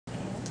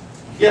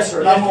Yes,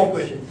 sir. I'm on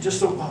with you.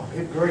 Just a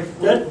great.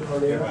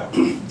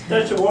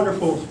 That's a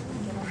wonderful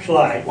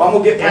slide. Well, I'm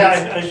gonna get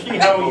past I see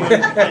how you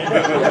understand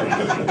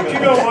it. But you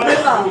know what?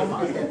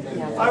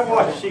 I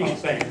watch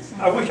C-SPAN.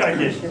 I wish I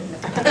didn't.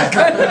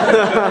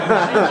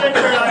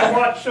 I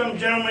watch some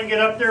gentleman get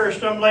up there or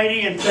some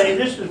lady and say,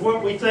 "This is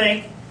what we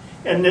think,"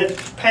 and it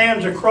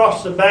pans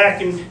across the back,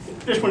 and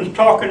this one's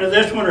talking to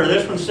this one, or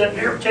this one's sitting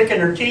there ticking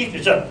their teeth.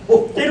 It's a,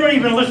 they don't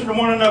even listen to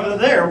one another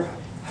there.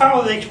 How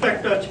do they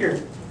expect us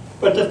here?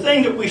 But the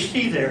thing that we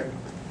see there,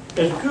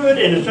 as good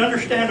and as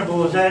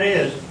understandable as that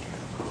is,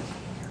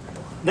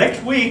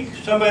 next week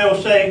somebody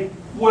will say,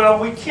 well,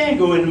 we can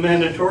go into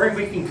mandatory,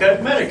 we can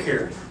cut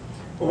Medicare.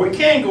 Or we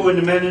can go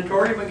into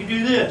mandatory, we can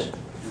do this.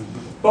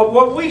 But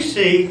what we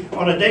see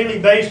on a daily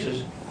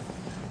basis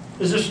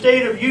is the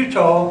state of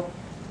Utah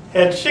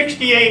had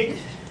 68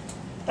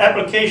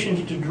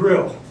 applications to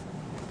drill.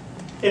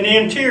 And the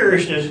interior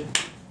says,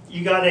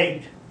 you got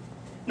 8.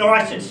 No,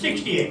 I said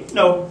 68.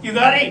 No, you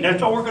got 8,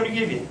 that's all we're going to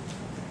give you.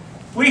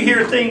 We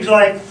hear things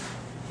like,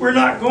 we're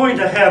not going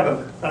to have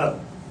a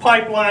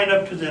pipeline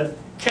up to the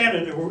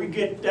Canada where we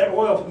get that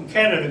oil from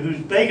Canada, who's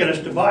begging us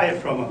to buy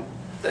it from them.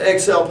 the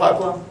XL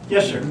pipeline.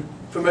 Yes, sir.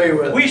 Familiar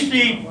with it. We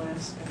see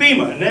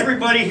FEMA, and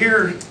everybody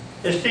here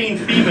has seen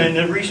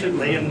FEMA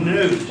recently in the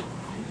news.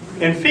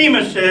 And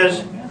FEMA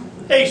says,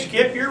 hey,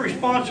 Skip, you're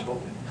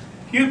responsible.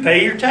 You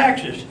pay your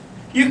taxes.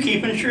 You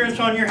keep insurance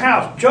on your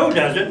house. Joe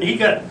doesn't, and he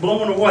got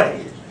blown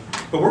away.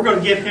 But we're going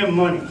to give him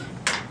money.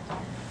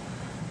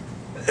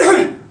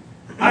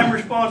 I'm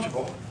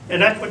responsible. And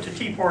that's what the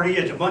Tea Party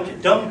is, a bunch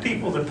of dumb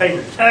people that pay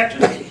their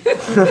taxes. They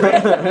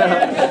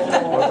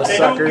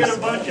don't get a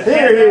bunch of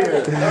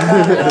handouts.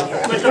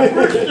 But the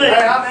first thing...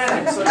 Hey, I'm in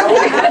it, so don't...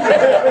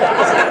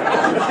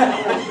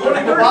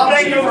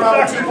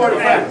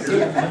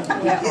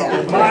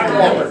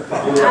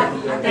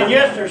 And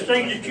yes, there's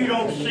things that you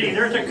don't see.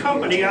 There's a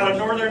company out of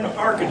northern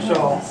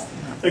Arkansas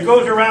that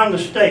goes around the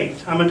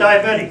state. I'm a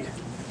diabetic.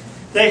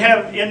 They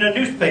have in the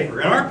newspaper,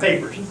 in our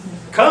papers,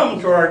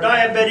 come to our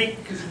diabetic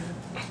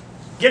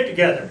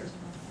get-together.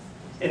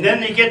 And then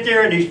they get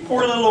there, and these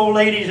poor little old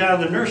ladies out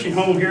of the nursing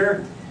home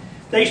here,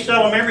 they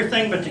sell them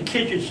everything but the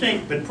kitchen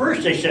sink. But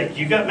first they say,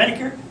 you got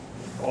Medicare?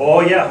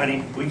 Oh yeah,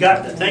 honey, we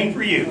got the thing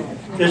for you.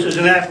 This is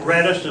an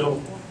apparatus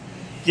that'll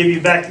give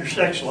you back your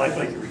sex life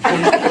like you were 20.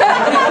 That's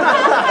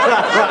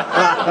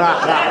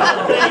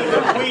the thing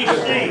that we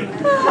see.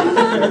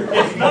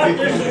 It's not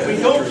just that we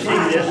don't see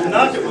this,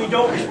 not that we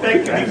don't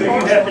respect you, because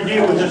you have to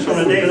deal with this on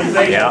a daily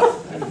basis. Yeah.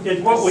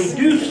 It's what we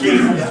do see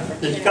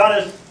that's got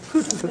us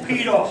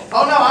peed off.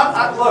 Oh no,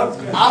 look,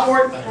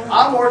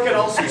 I'm working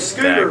on some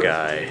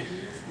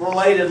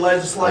scooter-related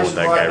legislation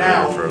right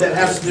now that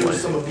has to do with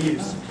some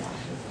abuse.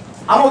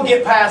 I'm gonna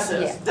get past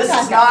this. This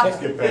is not. Let's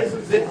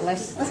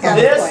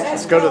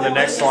go to the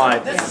next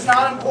slide. This is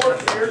not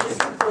important here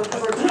for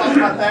talking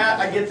about that.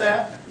 I get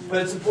that,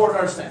 but it's important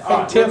to understand. All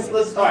right, Tim,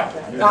 let's all right.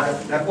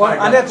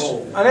 On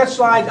that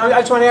slide,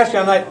 I just want to ask you,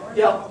 on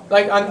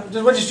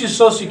what is just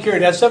Social Security?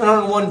 That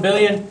 $701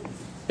 billion.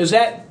 Is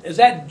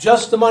that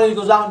just the money that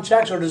goes out in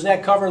checks, or does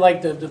that cover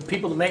like the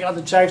people that make out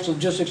the checks, the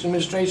logistics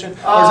administration, or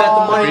is that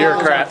the money?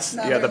 Bureaucrats.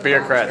 Yeah, the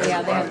bureaucrats.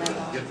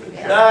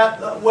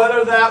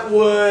 Whether that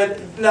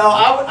would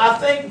I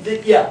think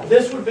that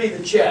this would be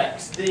the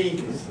checks.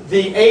 The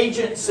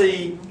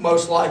agency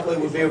most likely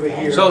would be over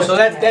here. So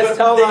that's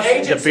telling us the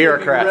agency the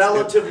bureaucrats. Would be a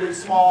relatively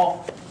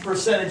small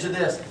percentage of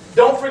this.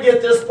 Don't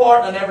forget this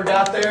part. I never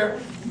got there.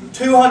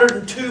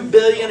 $202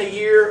 billion a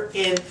year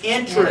in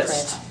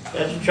interest.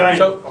 That's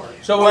China.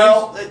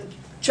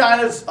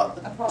 China's a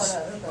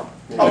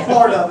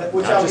part of it,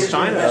 which I'll get to.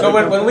 So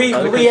when we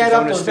add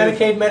up those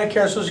Medicaid,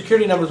 Medicare, and Social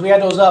Security numbers, we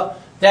add those up.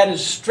 That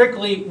is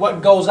strictly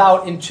what goes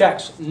out in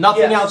checks.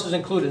 Nothing else is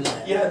included in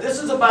that. Yeah, this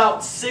is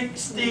about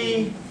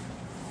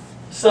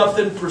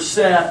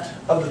 60-something%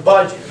 of the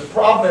budget. The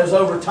problem is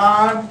over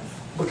time,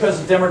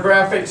 because of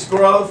demographics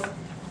growth,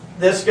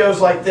 this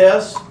goes like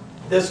this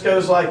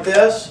goes like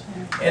this,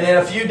 and in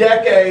a few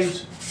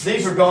decades,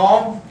 these are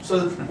gone,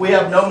 so we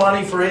have no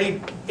money for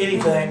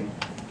anything,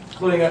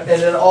 including, and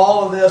then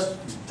all of this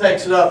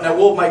takes it up. Now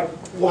we'll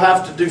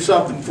have to do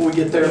something before we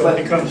get there.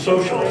 Become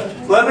socialist.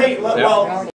 Well.